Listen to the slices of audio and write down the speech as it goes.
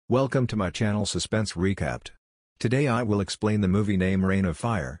Welcome to my channel Suspense Recapped. Today I will explain the movie name Reign of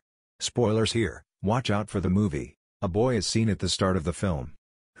Fire. Spoilers here, watch out for the movie. A boy is seen at the start of the film,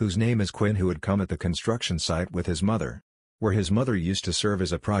 whose name is Quinn, who had come at the construction site with his mother, where his mother used to serve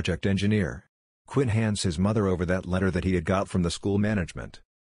as a project engineer. Quinn hands his mother over that letter that he had got from the school management.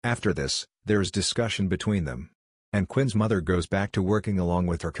 After this, there is discussion between them, and Quinn's mother goes back to working along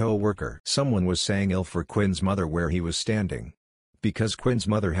with her co-worker. Someone was saying ill for Quinn's mother where he was standing, because Quinn's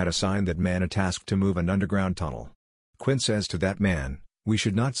mother had assigned that man a task to move an underground tunnel. Quinn says to that man, "We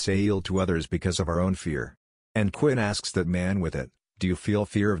should not say ill to others because of our own fear." And Quinn asks that man with it, "Do you feel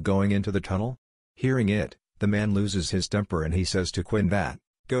fear of going into the tunnel?" Hearing it, the man loses his temper and he says to Quinn that,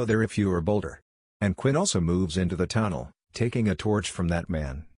 "Go there if you are bolder." And Quinn also moves into the tunnel, taking a torch from that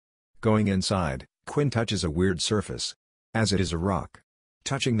man. Going inside, Quinn touches a weird surface, as it is a rock.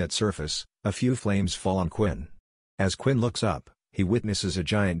 Touching that surface, a few flames fall on Quinn. As Quinn looks up, he witnesses a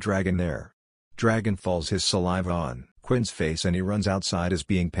giant dragon there. Dragon falls his saliva on Quinn's face and he runs outside as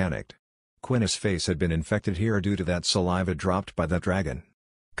being panicked. Quinn's face had been infected here due to that saliva dropped by that dragon.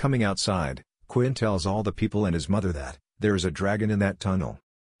 Coming outside, Quinn tells all the people and his mother that there is a dragon in that tunnel.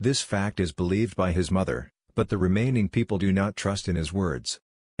 This fact is believed by his mother, but the remaining people do not trust in his words.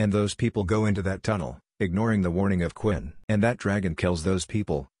 And those people go into that tunnel, ignoring the warning of Quinn. And that dragon kills those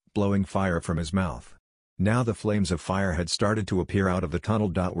people, blowing fire from his mouth. Now the flames of fire had started to appear out of the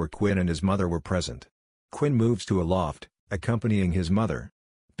tunnel. Where Quinn and his mother were present. Quinn moves to a loft, accompanying his mother,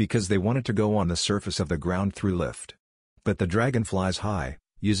 because they wanted to go on the surface of the ground through lift. But the dragon flies high,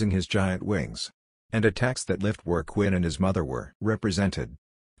 using his giant wings, and attacks that lift where Quinn and his mother were represented.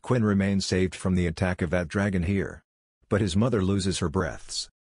 Quinn remains saved from the attack of that dragon here, but his mother loses her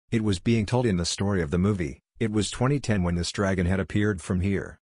breaths. It was being told in the story of the movie, it was 2010 when this dragon had appeared from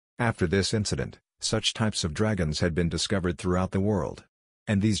here. After this incident, such types of dragons had been discovered throughout the world.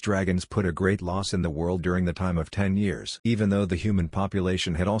 And these dragons put a great loss in the world during the time of 10 years. Even though the human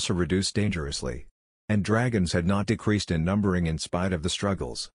population had also reduced dangerously, and dragons had not decreased in numbering in spite of the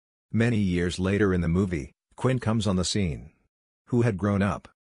struggles. Many years later in the movie, Quinn comes on the scene, who had grown up.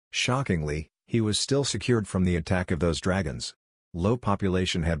 Shockingly, he was still secured from the attack of those dragons. Low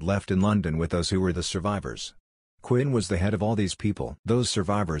population had left in London with those who were the survivors. Quinn was the head of all these people. Those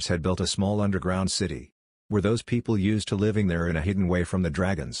survivors had built a small underground city, where those people used to living there in a hidden way from the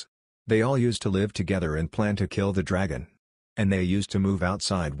dragons. They all used to live together and plan to kill the dragon. And they used to move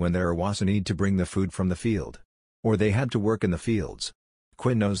outside when there was a need to bring the food from the field, or they had to work in the fields.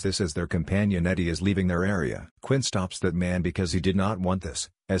 Quinn knows this as their companion Eddie is leaving their area. Quinn stops that man because he did not want this,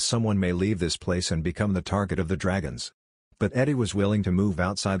 as someone may leave this place and become the target of the dragons. But Eddie was willing to move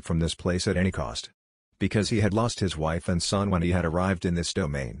outside from this place at any cost, because he had lost his wife and son when he had arrived in this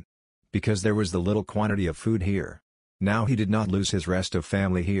domain. Because there was the little quantity of food here. Now he did not lose his rest of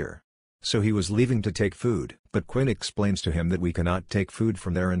family here, so he was leaving to take food. But Quinn explains to him that we cannot take food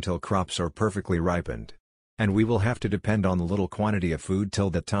from there until crops are perfectly ripened, and we will have to depend on the little quantity of food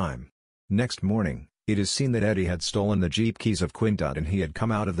till that time. Next morning, it is seen that Eddie had stolen the Jeep keys of Quinn. And he had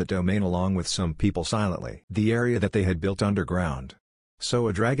come out of the domain along with some people silently. The area that they had built underground, so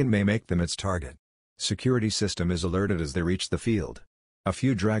a dragon may make them its target. Security system is alerted as they reach the field. A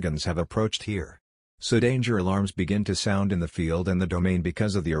few dragons have approached here, so danger alarms begin to sound in the field and the domain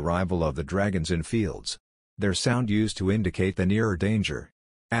because of the arrival of the dragons in fields. Their sound used to indicate the nearer danger.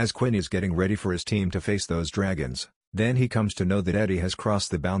 As Quinn is getting ready for his team to face those dragons, then he comes to know that Eddie has crossed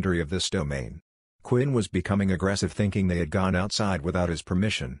the boundary of this domain. Quinn was becoming aggressive, thinking they had gone outside without his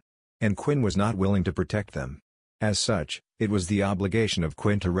permission, and Quinn was not willing to protect them. As such, it was the obligation of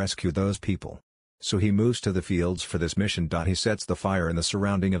Quinn to rescue those people. So he moves to the fields for this mission. He sets the fire in the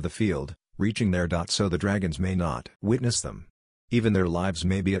surrounding of the field, reaching there. So the dragons may not witness them. Even their lives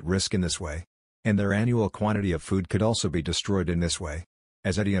may be at risk in this way. And their annual quantity of food could also be destroyed in this way.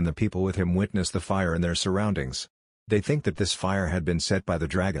 As Eddie and the people with him witness the fire in their surroundings, they think that this fire had been set by the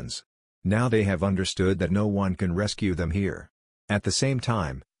dragons. Now they have understood that no one can rescue them here. At the same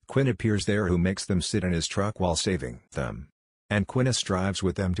time, Quinn appears there, who makes them sit in his truck while saving them. And Quinn drives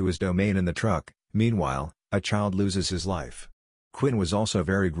with them to his domain in the truck. Meanwhile, a child loses his life. Quinn was also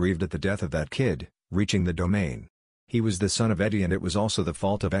very grieved at the death of that kid, reaching the domain. He was the son of Eddie and it was also the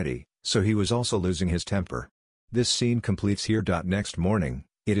fault of Eddie, so he was also losing his temper. This scene completes here. Next morning,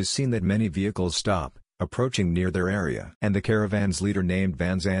 it is seen that many vehicles stop, approaching near their area. And the caravan's leader named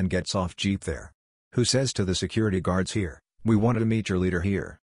Van Zan gets off Jeep there, who says to the security guards here, "We wanted to meet your leader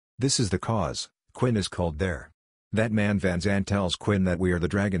here. This is the cause." Quinn is called there. That man Van Zan tells Quinn that we are the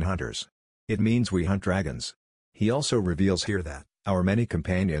dragon hunters. It means we hunt dragons. He also reveals here that our many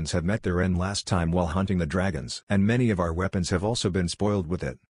companions have met their end last time while hunting the dragons, and many of our weapons have also been spoiled with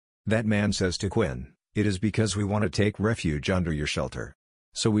it. That man says to Quinn, "It is because we want to take refuge under your shelter.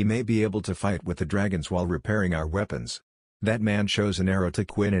 So we may be able to fight with the dragons while repairing our weapons." That man shows an arrow to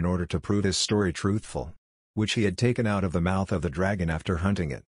Quinn in order to prove his story truthful, which he had taken out of the mouth of the dragon after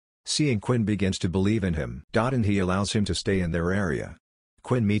hunting it. Seeing Quinn begins to believe in him, and he allows him to stay in their area.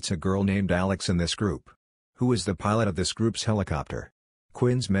 Quinn meets a girl named Alex in this group, who is the pilot of this group's helicopter.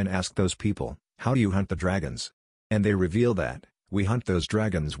 Quinn's men ask those people, "How do you hunt the dragons?" And they reveal that, "We hunt those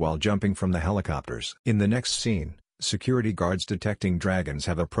dragons while jumping from the helicopters." In the next scene, security guards detecting dragons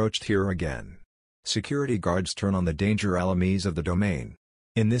have approached here again. Security guards turn on the danger alarms of the domain.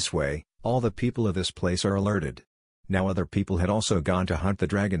 In this way, all the people of this place are alerted. Now other people had also gone to hunt the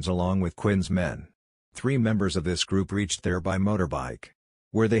dragons along with Quinn's men. 3 members of this group reached there by motorbike,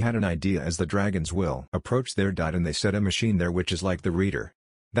 where they had an idea as the dragons will approach their and they set a machine there which is like the reader.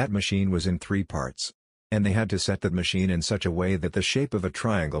 That machine was in 3 parts. And they had to set the machine in such a way that the shape of a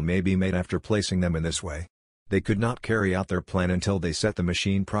triangle may be made after placing them in this way. They could not carry out their plan until they set the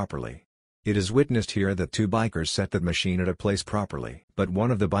machine properly. It is witnessed here that 2 bikers set the machine at a place properly. But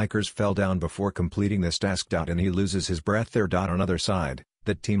one of the bikers fell down before completing this task. And he loses his breath there. On other side,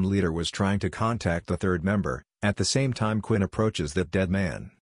 the team leader was trying to contact the 3rd member. At the same time Quinn approaches that dead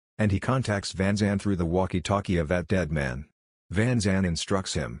man. And he contacts Van Zan through the walkie-talkie of that dead man. Van Zan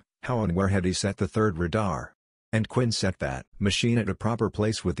instructs him, how and where had he set the 3rd radar. And Quinn set that machine at a proper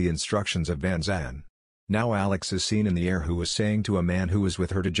place with the instructions of Van Zan. Now Alex is seen in the air who was saying to a man who was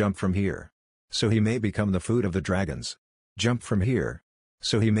with her to jump from here, so he may become the food of the dragons. Jump from here,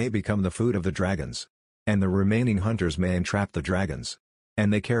 so he may become the food of the dragons. And the remaining hunters may entrap the dragons.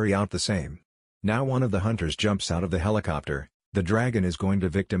 And they carry out the same. Now one of the hunters jumps out of the helicopter. The dragon is going to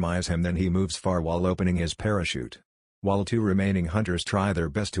victimize him. Then he moves far while opening his parachute. While 2 remaining hunters try their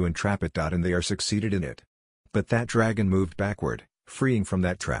best to entrap it. And they are succeeded in it. But that dragon moved backward, freeing from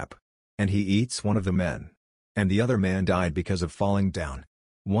that trap. And he eats one of the men. And the other man died because of falling down.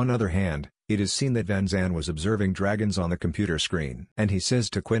 On other hand, it is seen that Van Zan was observing dragons on the computer screen. And he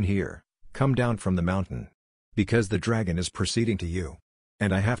says to Quinn here, "Come down from the mountain. Because the dragon is proceeding to you.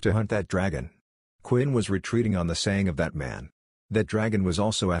 And I have to hunt that dragon." Quinn was retreating on the saying of that man. That dragon was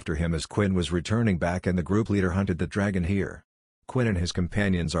also after him as Quinn was returning back, and the group leader hunted the dragon here. Quinn and his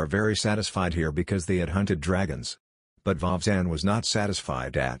companions are very satisfied here because they had hunted dragons. But Van Zan was not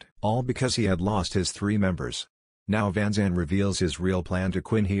satisfied at all because he had lost his 3 members. Now Van Zan reveals his real plan to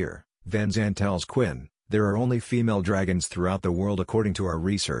Quinn here. Van Zan tells Quinn, "There are only female dragons throughout the world according to our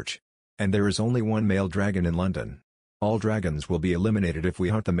research. And there is only 1 male dragon in London. All dragons will be eliminated if we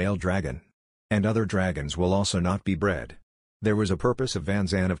hunt the male dragon. And other dragons will also not be bred." There was a purpose of Van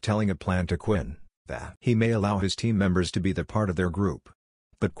Zan of telling a plan to Quinn, that he may allow his team members to be the part of their group.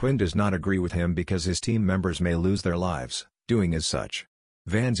 But Quinn does not agree with him because his team members may lose their lives, doing as such.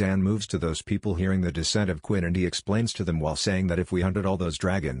 Van Zan moves to those people hearing the dissent of Quinn, and he explains to them while saying that if we hunted all those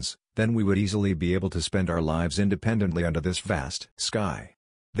dragons, then we would easily be able to spend our lives independently under this vast sky.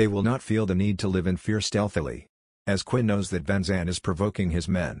 They will not feel the need to live in fear stealthily. As Quinn knows that Van Zan is provoking his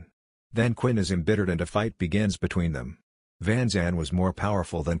men. Then Quinn is embittered and a fight begins between them. Van Zan was more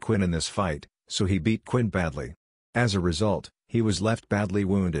powerful than Quinn in this fight, so he beat Quinn badly. As a result, he was left badly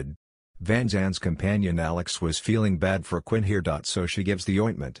wounded. Van Zan's companion Alex was feeling bad for Quinn here. So she gives the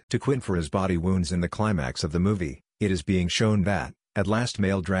ointment to Quinn for his body wounds. In the climax of the movie, it is being shown that, at last,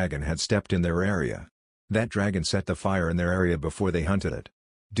 male dragon had stepped in their area. That dragon set the fire in their area before they hunted it.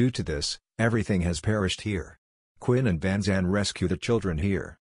 Due to this, everything has perished here. Quinn and Van Zan rescue the children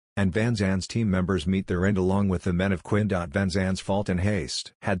here. And Van Zan's team members meet their end along with the men of Quinn. Van Zan's fault and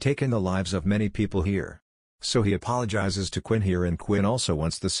haste had taken the lives of many people here. So he apologizes to Quinn here, and Quinn also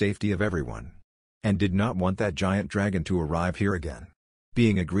wants the safety of everyone. And did not want that giant dragon to arrive here again.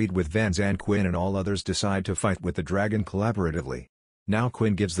 Being agreed with Van Zan, Quinn and all others decide to fight with the dragon collaboratively. Now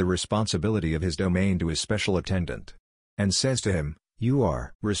Quinn gives the responsibility of his domain to his special attendant. And says to him, "You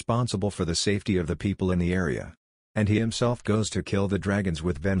are responsible for the safety of the people in the area." And he himself goes to kill the dragons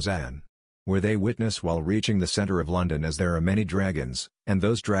with Van Zan. Where they witness while reaching the center of London, as there are many dragons, and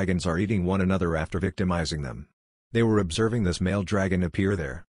those dragons are eating one another after victimizing them. They were observing this male dragon appear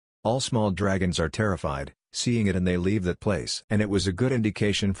there. All small dragons are terrified, seeing it, and they leave that place. And it was a good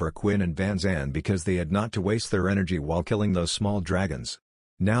indication for Quinn and Van Zan because they had not to waste their energy while killing those small dragons.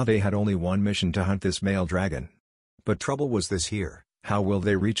 Now they had only one mission: to hunt this male dragon. But trouble was this here: how will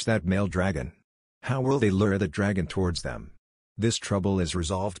they reach that male dragon? How will they lure the dragon towards them? This trouble is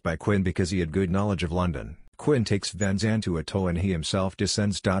resolved by Quinn because he had good knowledge of London. Quinn takes Van Zan to a tow and he himself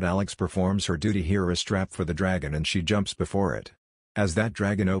descends. Alex performs her duty here, a strap for the dragon, and she jumps before it. As that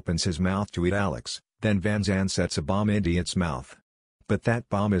dragon opens his mouth to eat Alex, then Van Zan sets a bomb into its mouth. But that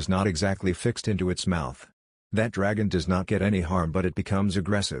bomb is not exactly fixed into its mouth. That dragon does not get any harm, but it becomes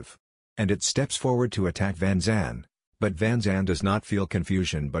aggressive. And it steps forward to attack Van Zan, but Van Zan does not feel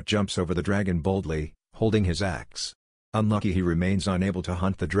confusion but jumps over the dragon boldly, holding his axe. Unlucky he remains unable to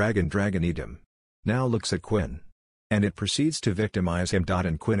hunt the dragon. Dragon eat him. Now looks at Quinn. And it proceeds to victimize him.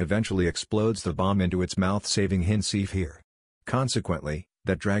 And Quinn eventually explodes the bomb into its mouth, saving him. Here. Consequently,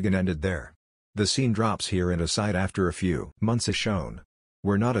 that dragon ended there. The scene drops here, and aside after a few months is shown,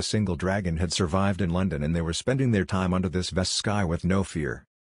 where not a single dragon had survived in London, and they were spending their time under this vast sky with no fear.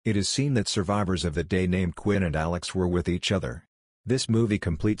 It is seen that survivors of the day named Quinn and Alex were with each other. This movie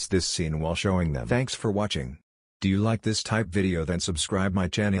completes this scene while showing them. Thanks for watching. Do you like this type video? Then subscribe my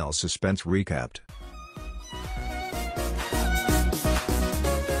channel. Suspense Recapped.